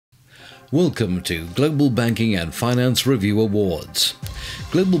Welcome to Global Banking and Finance Review Awards.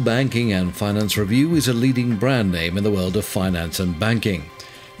 Global Banking and Finance Review is a leading brand name in the world of finance and banking.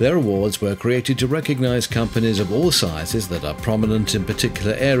 Their awards were created to recognize companies of all sizes that are prominent in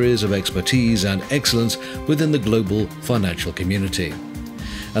particular areas of expertise and excellence within the global financial community.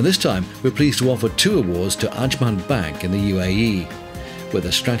 And this time, we're pleased to offer two awards to Ajman Bank in the UAE. With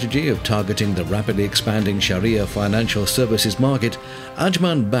a strategy of targeting the rapidly expanding Sharia financial services market,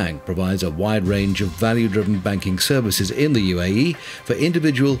 Ajman Bank provides a wide range of value-driven banking services in the UAE for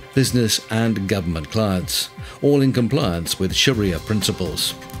individual, business and government clients, all in compliance with Sharia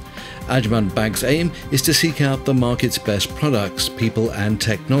principles. Ajman Bank's aim is to seek out the market's best products, people and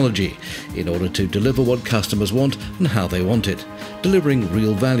technology in order to deliver what customers want and how they want it, delivering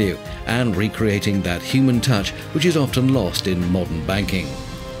real value and recreating that human touch which is often lost in modern banking.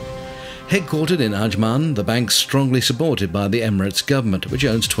 Headquartered in Ajman, the bank's strongly supported by the Emirates government, which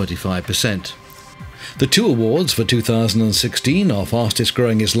owns 25%. The two awards for 2016 are Fastest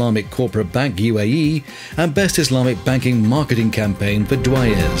Growing Islamic Corporate Bank UAE and Best Islamic Banking Marketing Campaign for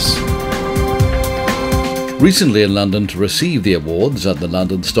Duayers. Recently in London to receive the awards at the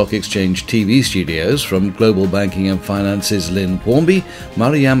London Stock Exchange TV studios from Global Banking and Finance's Lynn Quarmby,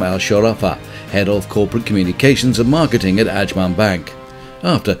 Maryam Al Shorafa, Head of Corporate Communications and Marketing at Ajman Bank.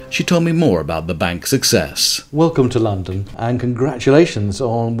 After, she told me more about the bank's success. Welcome to London and congratulations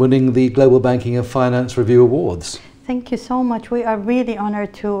on winning the Global Banking and Finance Review Awards. Thank you so much. We are really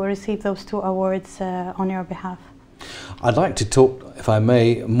honored to receive those two awards on your behalf. I'd like to talk, if I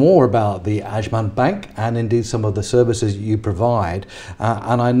may, more about the Ajman Bank and indeed some of the services you provide.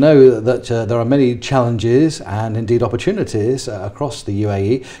 And I know that there are many challenges and indeed opportunities across the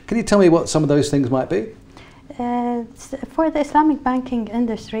UAE. Can you tell me what some of those things might be? For the Islamic banking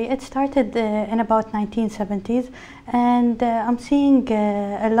industry, it started in about 1970s, and I'm seeing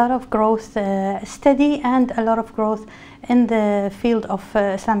a lot of growth, steady and a lot of growth in the field of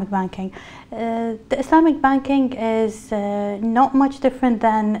Islamic banking. The Islamic banking is not much different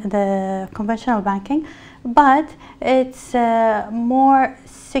than the conventional banking, but it's more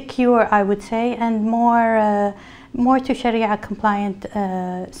secure, I would say, and more to Sharia compliant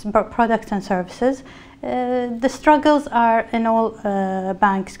products and services. The struggles are in all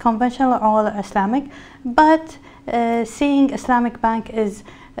banks, conventional or all Islamic, but seeing Islamic Bank is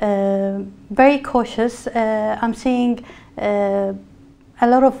very cautious. I'm seeing a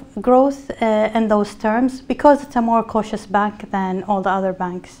lot of growth in those terms because it's a more cautious bank than all the other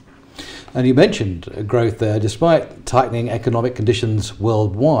banks. And you mentioned growth there. Despite tightening economic conditions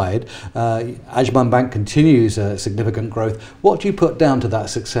worldwide, Ajman Bank continues significant growth. What do you put down to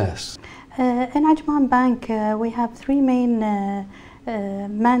that success? In Ajman Bank, we have three main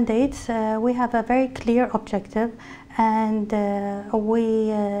mandates. We have a very clear objective, and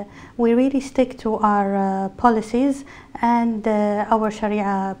we really stick to our policies and our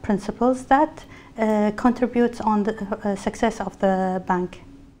Sharia principles that contributes on the success of the bank.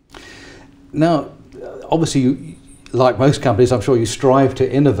 Now, obviously, like most companies, I'm sure you strive to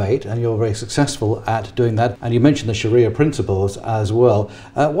innovate and you're very successful at doing that. And you mentioned the Sharia principles as well.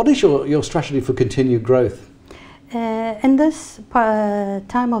 What is your strategy for continued growth? In this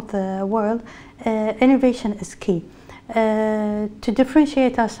time of the world, innovation is key. To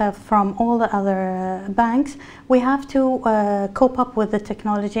differentiate ourselves from all the other banks, we have to cope up with the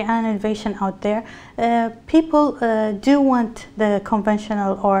technology and innovation out there. People do want the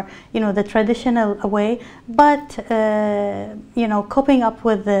conventional or the traditional way, but coping up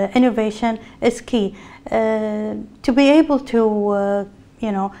with the innovation is key. To be able to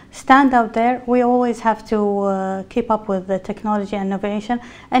stand out there, we always have to keep up with the technology and innovation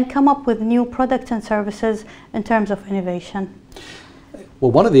and come up with new products and services in terms of innovation. Well,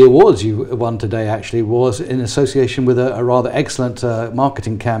 one of the awards you won today actually was in association with a rather excellent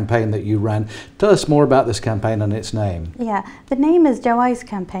marketing campaign that you ran. Tell us more about this campaign and its name. Yeah, the name is Jawais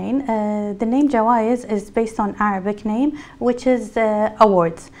campaign. The name Jawais is based on Arabic name, which is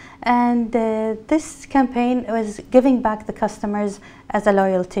awards. And this campaign was giving back the customers as a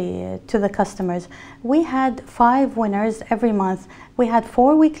loyalty to the customers. We had 5 winners every month. We had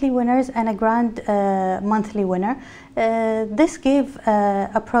 4 weekly winners and a grand monthly winner. This gave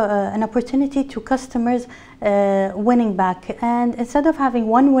an opportunity to customers winning back. And instead of having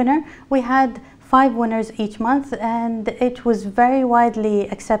 1 winner, we had 5 winners each month, and it was very widely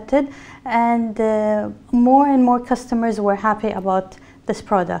accepted, and more and more customers were happy about this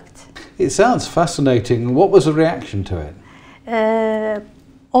product. It sounds fascinating. What was the reaction to it?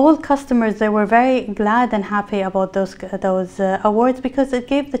 all customers, they were very glad and happy about those awards, because it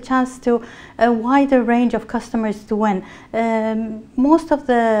gave the chance to a wider range of customers to win. Most of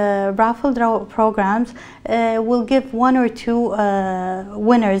the raffle draw programs will give one or two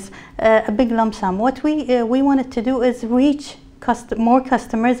winners a big lump sum. What we wanted to do is reach more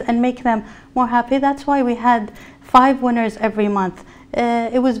customers and make them more happy. That's why we had 5 winners every month.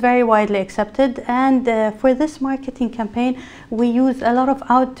 It was very widely accepted, and for this marketing campaign we use a lot of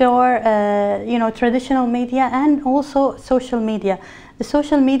outdoor, traditional media and also social media. The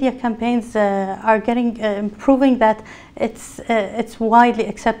social media campaigns are proving that it's widely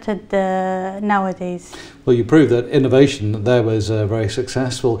accepted nowadays. Well, you proved that innovation there was very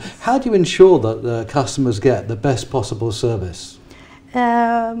successful. How do you ensure that customers get the best possible service?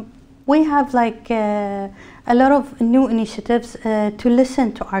 We have a lot of new initiatives to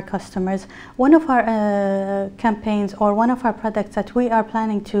listen to our customers. One of our campaigns, or one of our products that we are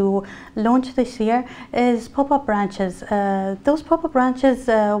planning to launch this year, is pop-up branches. Those pop-up branches,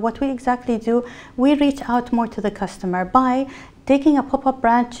 what we exactly do, we reach out more to the customer by taking a pop-up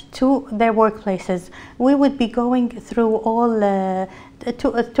branch to their workplaces. We would be going through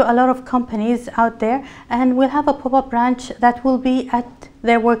to a lot of companies out there, and we'll have a pop-up branch that will be at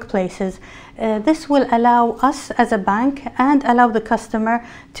their workplaces. This will allow us as a bank and allow the customer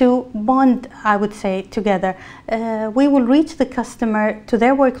to bond, I would say, together. We will reach the customer to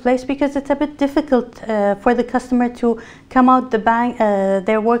their workplace, because it's a bit difficult for the customer to come out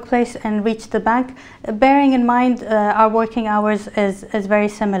their workplace and reach the bank, bearing in mind our working hours is very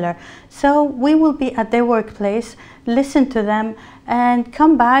similar. So we will be at their workplace, listen to them, and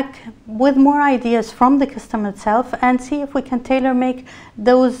come back with more ideas from the customer itself, and see if we can tailor make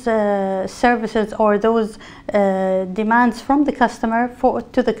those services or those demands from the customer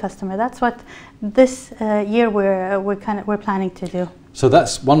to the customer. That's what this year we're planning to do. So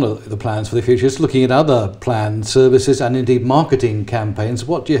that's one of the plans for the future. Just looking at other planned services and indeed marketing campaigns,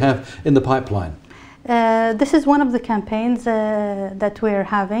 what do you have in the pipeline? This is one of the campaigns that we're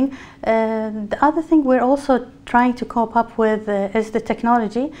having. The other thing we're also trying to cope up with is the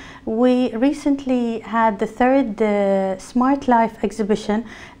technology. We recently had the 3rd Smart Life exhibition.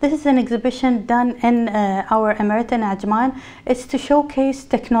 This is an exhibition done in our emirate in Ajman. It's to showcase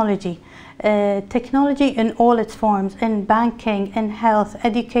technology. Technology in all its forms, in banking, in health,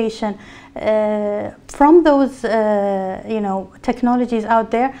 education. From those technologies out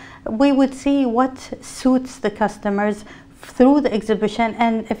there, we would see what suits the customers through the exhibition,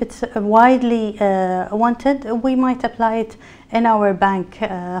 and if it's widely wanted, we might apply it in our bank,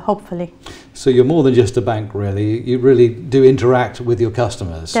 hopefully. So you're more than just a bank, really. You really do interact with your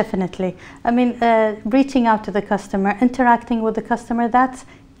customers. Definitely. I mean, reaching out to the customer, interacting with the customer, that's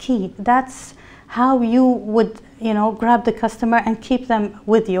key. That's how you would, grab the customer and keep them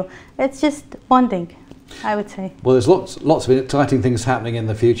with you. It's just bonding, I would say. Well, there's lots of exciting things happening in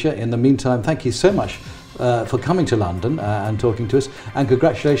the future. In the meantime, thank you so much for coming to London and talking to us, and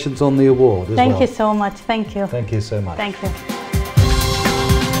congratulations on the award as well. Thank you so much. Thank you. Thank you so much. Thank you.